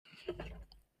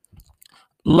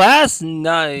Last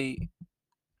night,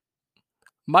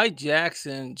 Mike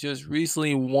Jackson just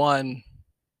recently won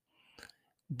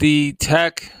the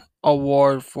Tech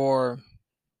Award for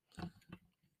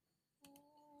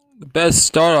the best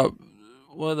startup,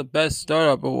 one of the best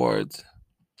startup awards.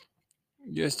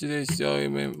 Yesterday, so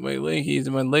my link, he's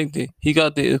in my LinkedIn. He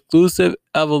got the Exclusive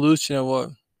Evolution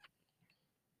Award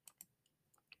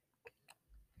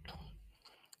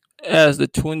as the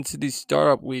Twin Cities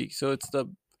Startup Week. So it's the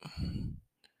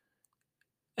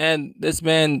and this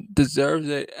man deserves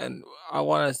it. And I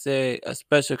want to say a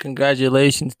special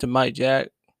congratulations to Mike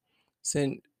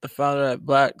Jackson, the founder at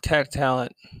Black Tech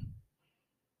Talent.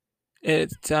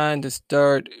 It's time to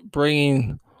start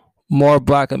bringing more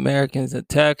Black Americans in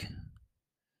tech.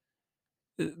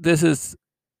 This is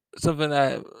something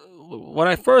that when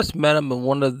I first met him in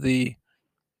one of the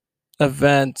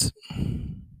events,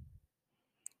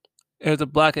 it was a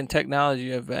Black in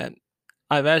Technology event.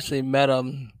 I've actually met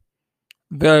him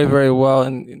very, very well,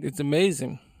 and it's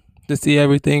amazing to see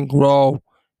everything grow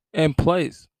in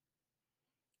place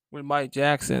with Mike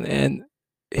Jackson and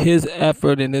his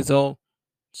effort and his own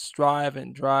strive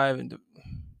and drive and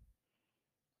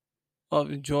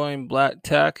of enjoying Black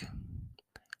tech.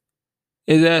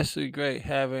 It's actually great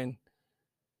having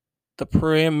the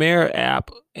Premiere app,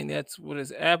 and that's what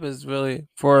his app is really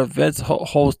for events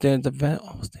hosting, event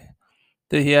hosting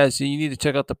that he has. So you need to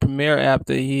check out the Premiere app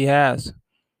that he has.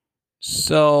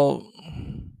 So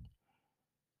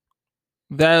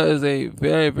that is a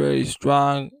very, very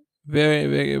strong, very,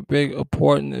 very big,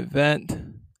 important event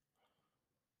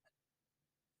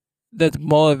that's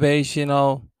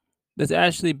motivational. That's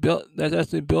actually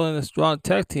building a strong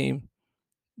tech team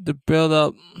to build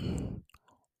up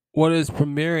what is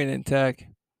premiering in tech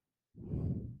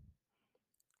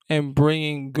and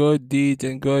bringing good deeds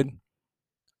and good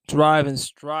drive and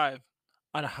strive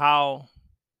on how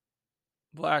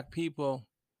Black people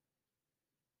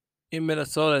in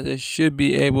Minnesota they should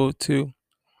be able to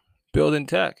build in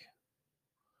tech.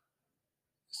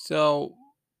 So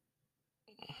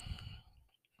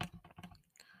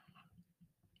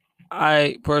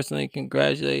I personally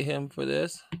congratulate him for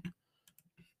this.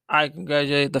 I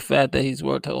congratulate the fact that he's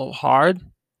worked a little hard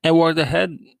and worked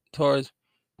ahead towards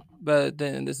better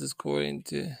than this is according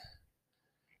to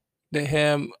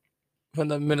him from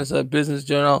the Minnesota Business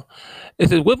Journal. It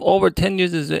says with over 10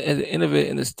 years as an innovator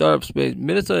in the startup space,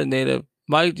 Minnesota native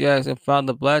Mike Jackson found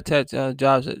the Black Tech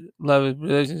jobs that leverage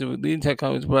relationships with leading tech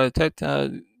companies, where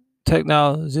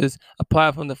technologists, a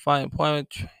platform to find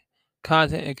employment,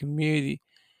 content, and community.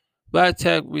 Black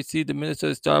Tech received the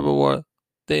Minnesota Startup Award,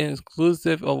 the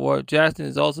Inclusive Award. Jackson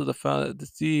is also the founder, the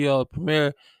CEO,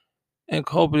 Premier, and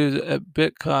co-producer at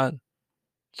BitCon.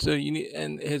 So you need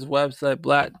and his website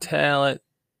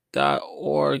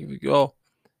blacktalent.org. If you go,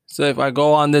 so if I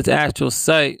go on this actual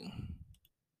site,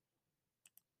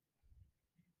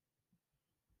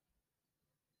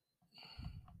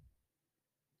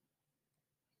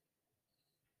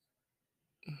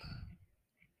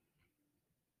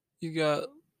 you got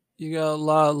you got a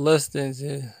lot of listings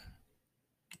here.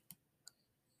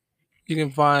 You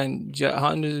can find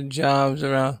hundreds of jobs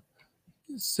around.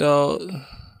 So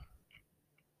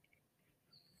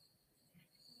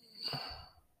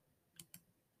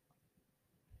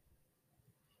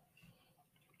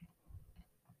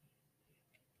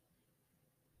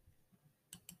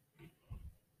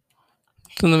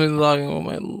let me log in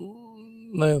with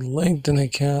my LinkedIn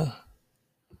account.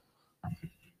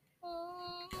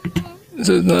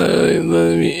 So it's not really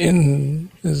letting me in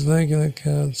this LinkedIn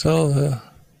account. So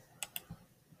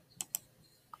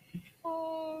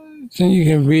you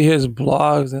can read his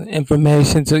blogs and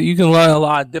information. So you can learn a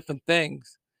lot of different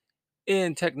things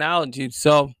in technology.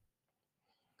 So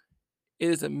it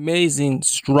is amazing,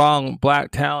 strong Black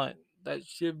talent that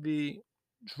should be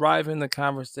driving the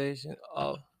conversation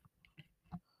of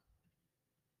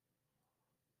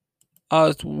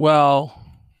us well.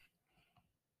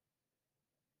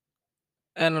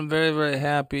 And I'm very, very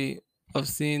happy of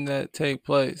seeing that take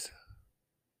place.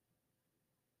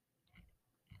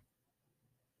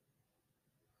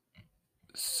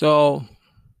 So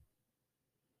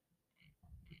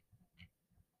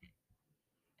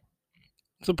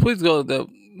please go to the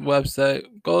website,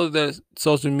 go to their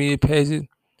social media pages,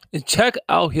 and check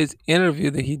out his interview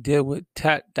that he did with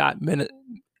Tech.Minute.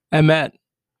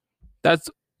 That's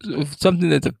something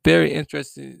that's a very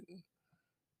interesting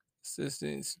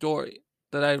story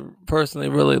that I personally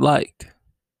really liked.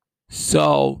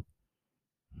 So,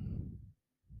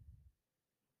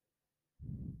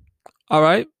 all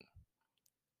right.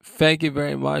 Thank you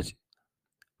very much.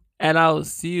 And I will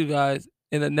see you guys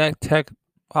in the next Tech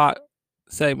Pot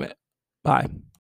segment. Bye.